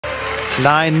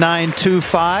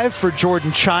9.925 for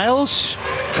Jordan Childs.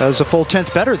 That was a full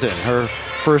 10th better than her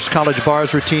first college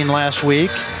bars routine last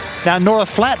week. Now Norah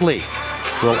Flatley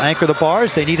will anchor the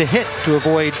bars. They need a hit to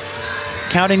avoid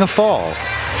counting a fall.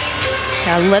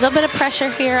 A little bit of pressure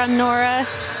here on Norah.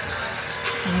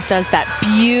 And does that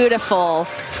beautiful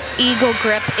eagle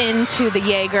grip into the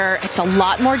Jaeger. It's a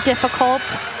lot more difficult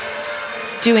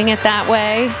doing it that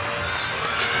way.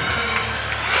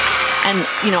 And,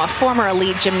 you know, a former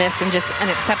elite gymnast and just an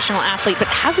exceptional athlete, but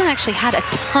hasn't actually had a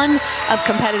ton of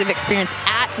competitive experience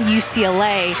at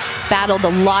UCLA. Battled a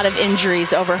lot of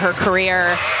injuries over her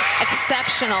career.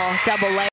 Exceptional double leg.